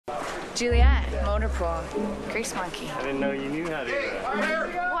Juliet, motor pool, grease monkey. I didn't know you knew how to do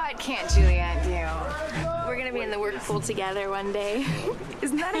that. What can't Juliet do? We're gonna be in the work pool together one day.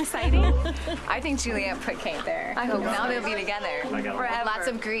 Isn't that exciting? I think Juliet put Kate there. I hope now so. they'll be together Forever. Lots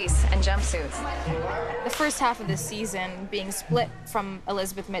of grease and jumpsuits. The first half of the season, being split from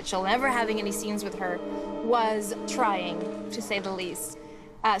Elizabeth Mitchell, never having any scenes with her, was trying, to say the least.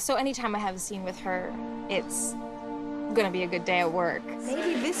 So anytime I have a scene with her, it's gonna be a good day at work.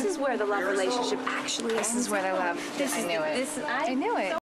 Maybe this is where the love relationship actually This is where the love. I knew it. I knew it.